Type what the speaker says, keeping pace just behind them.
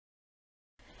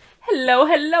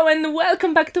Hello and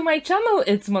welcome back to my channel.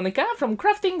 It's Monica from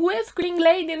Crafting with Quilling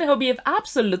Lady, and I hope you have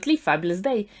absolutely fabulous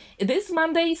day. It is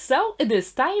Monday, so it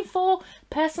is time for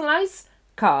personalized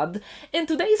card. In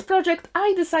today's project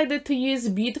I decided to use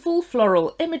beautiful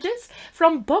floral images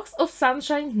from Box of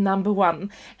Sunshine #1,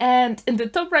 and in the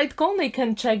top right corner you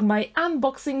can check my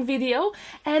unboxing video.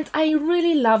 And I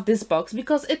really love this box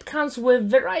because it comes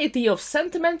with variety of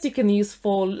sentiments you can use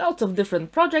for lots of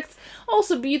different projects,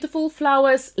 also beautiful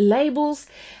flowers, labels,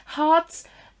 hearts,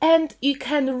 and you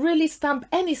can really stamp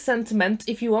any sentiment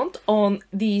if you want on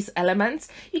these elements.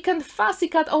 You can fussy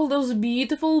cut all those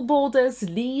beautiful borders,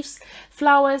 leaves,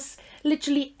 flowers,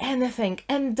 literally anything.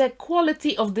 And the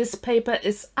quality of this paper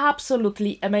is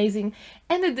absolutely amazing,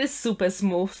 and it is super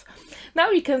smooth.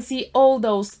 Now you can see all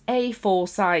those A4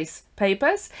 size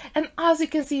papers, and as you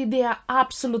can see they are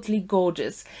absolutely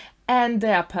gorgeous. And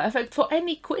they are perfect for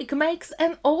any quick makes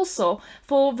and also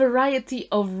for variety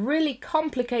of really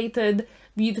complicated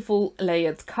beautiful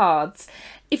layered cards.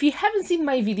 If you haven't seen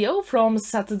my video from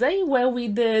Saturday where we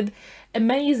did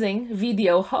amazing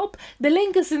video hop, the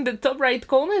link is in the top right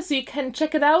corner so you can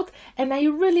check it out, and I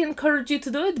really encourage you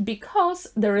to do it because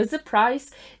there is a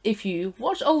prize if you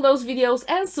watch all those videos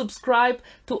and subscribe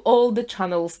to all the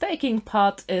channels taking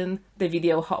part in the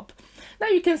video hop. Now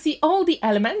you can see all the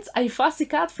elements I fussy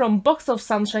cut from Box of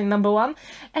Sunshine #1,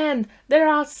 and there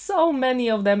are so many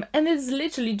of them, and it's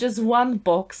literally just one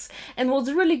box. And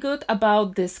what's really good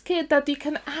about this kit that you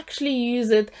can actually use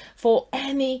it for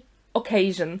any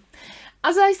occasion.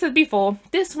 As I said before,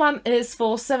 this one is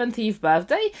for 70th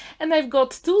birthday, and I've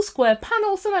got 2 square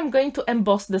panels and I'm going to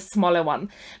emboss the smaller one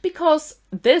because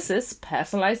this is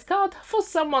personalized card for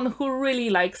someone who really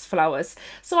likes flowers.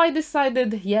 So I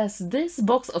decided, yes, this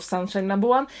Box of Sunshine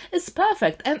 #1 is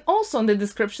perfect. And also in the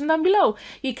description down below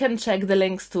you can check the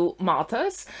links to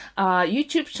Marta's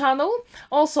YouTube channel,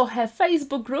 also her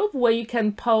Facebook group where you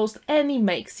can post any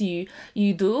makes you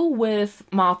do with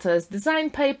Marta's design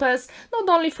papers, not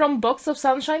only from Box of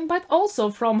Sunshine but also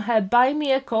from her Buy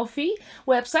Me a Coffee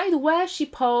website where she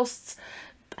posts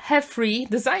her free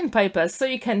design papers, so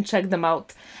you can check them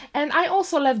out. And I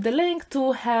also left the link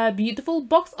to her beautiful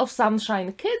Box of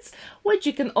Sunshine kits, which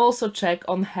you can also check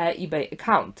on her eBay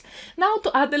account. Now,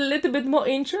 to add a little bit more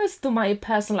interest to my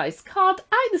personalized card,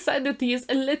 I decided to use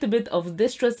a little bit of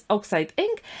distress Oxide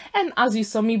ink, and as you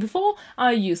saw me before,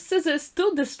 I used scissors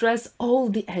to distress all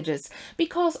the edges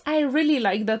because I really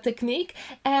like that technique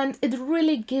and it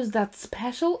really gives that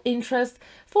special interest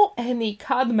for any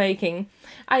card making.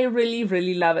 I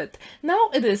really love it. Now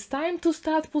it is time to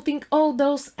start putting all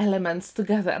those elements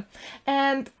together,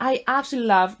 and I absolutely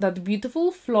love that beautiful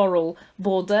floral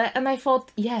border, and I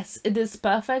thought, yes, it is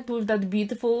perfect with that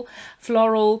beautiful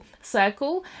floral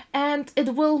circle and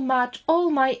it will match all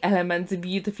my elements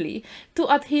beautifully. To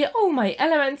adhere all my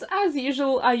elements, as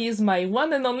usual, I use my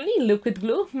one and only liquid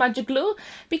glue, magic glue,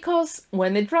 because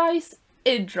when it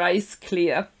dries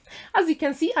clear. As you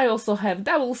can see, I also have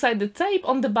double-sided tape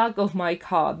on the back of my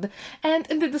card, and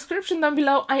in the description down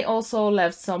below I also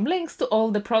left some links to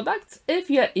all the products if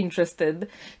you're interested.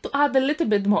 To add a little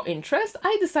bit more interest,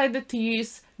 I decided to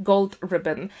use gold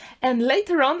ribbon, and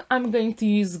later on I'm going to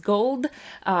use gold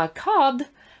card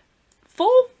for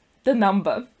the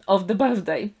number of the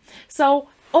birthday. So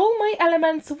all my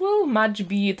elements will match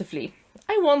beautifully.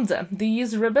 I wonder, do you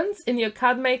use ribbons in your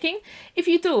card making? If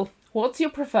you do, what's your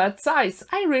preferred size?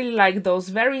 I really like those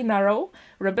very narrow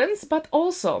ribbons, but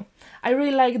also I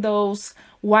really like those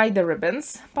wider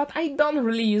ribbons, but I don't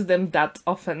really use them that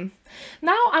often.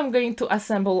 Now I'm going to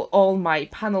assemble all my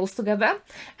panels together,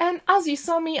 and as you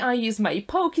saw me, I use my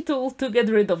pokey tool to get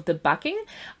rid of the backing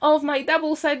of my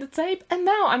double-sided tape, and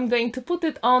now I'm going to put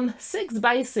it on 6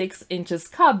 by 6 inches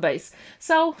card base.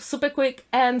 So super quick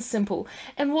and simple.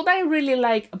 And what I really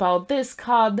like about this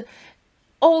card,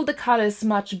 all the colors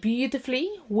match beautifully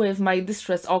with my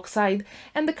Distress Oxide,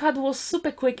 and the card was super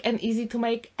quick and easy to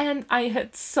make, and I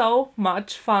had so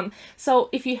much fun. So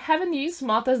if you haven't used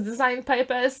Marta's design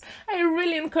papers, I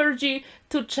really encourage you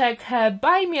to check her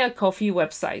Buy Me a Coffee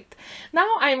website.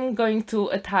 Now I'm going to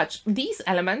attach these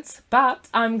elements, but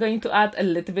I'm going to add a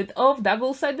little bit of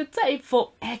double-sided tape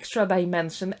for extra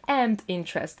dimension and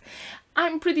interest.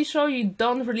 I'm pretty sure you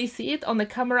don't really see it on the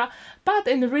camera, but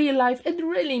in real life it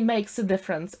really makes a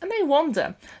difference. And I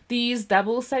wonder, do you use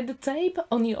double-sided tape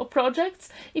on your projects?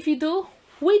 If you do,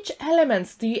 which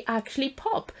elements do you actually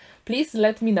pop? Please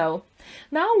let me know.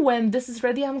 Now when this is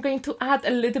ready, I'm going to add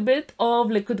a little bit of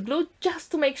liquid glue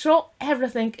just to make sure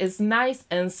everything is nice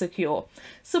and secure.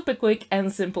 Super quick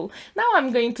and simple. Now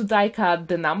I'm going to die cut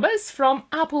the numbers from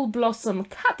Apple Blossom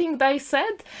cutting die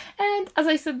set, and as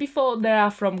I said before, they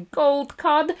are from gold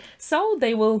card, so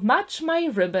they will match my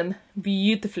ribbon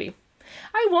beautifully.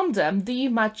 I wonder, do you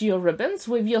match your ribbons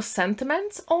with your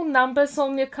sentiments or numbers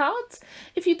on your cards?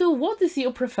 If you do, what is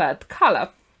your preferred color?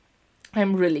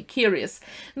 I'm really curious.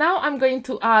 Now I'm going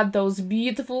to add those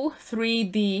beautiful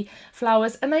 3D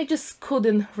flowers, and I just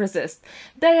couldn't resist.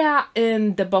 They are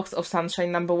in the box of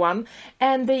Sunshine #1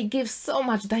 and they give so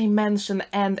much dimension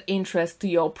and interest to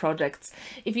your projects.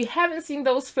 If you haven't seen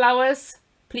those flowers,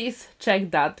 please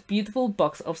check that beautiful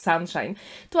box of Sunshine.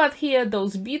 To adhere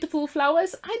those beautiful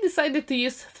flowers, I decided to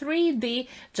use 3D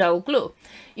gel glue.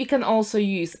 You can also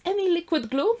use any liquid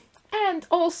glue and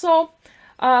also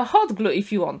hot glue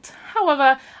if you want.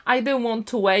 However, I didn't want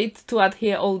to wait to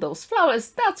adhere all those flowers,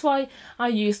 that's why I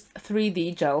used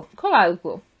 3D gel coral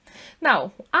glue.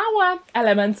 Now, our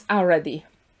elements are ready,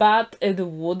 but it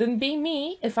wouldn't be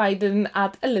me if I didn't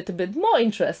add a little bit more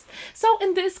interest. So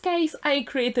in this case, I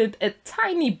created a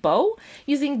tiny bow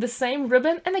using the same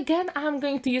ribbon, and again, I'm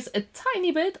going to use a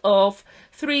tiny bit of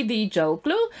 3D gel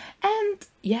glue, and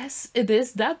yes, it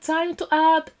is that time to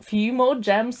add a few more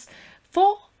gems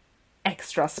for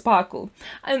extra sparkle.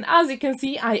 And as you can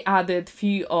see, I added a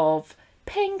few of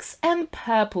pinks and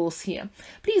purples here.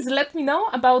 Please let me know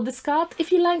about this card.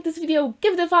 If you like this video,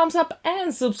 give it a thumbs up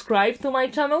and subscribe to my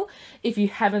channel if you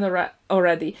haven't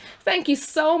already. Thank you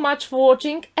so much for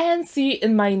watching, and see you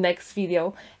in my next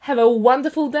video. Have a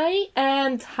wonderful day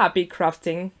and happy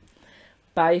crafting.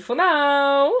 Bye for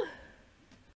now!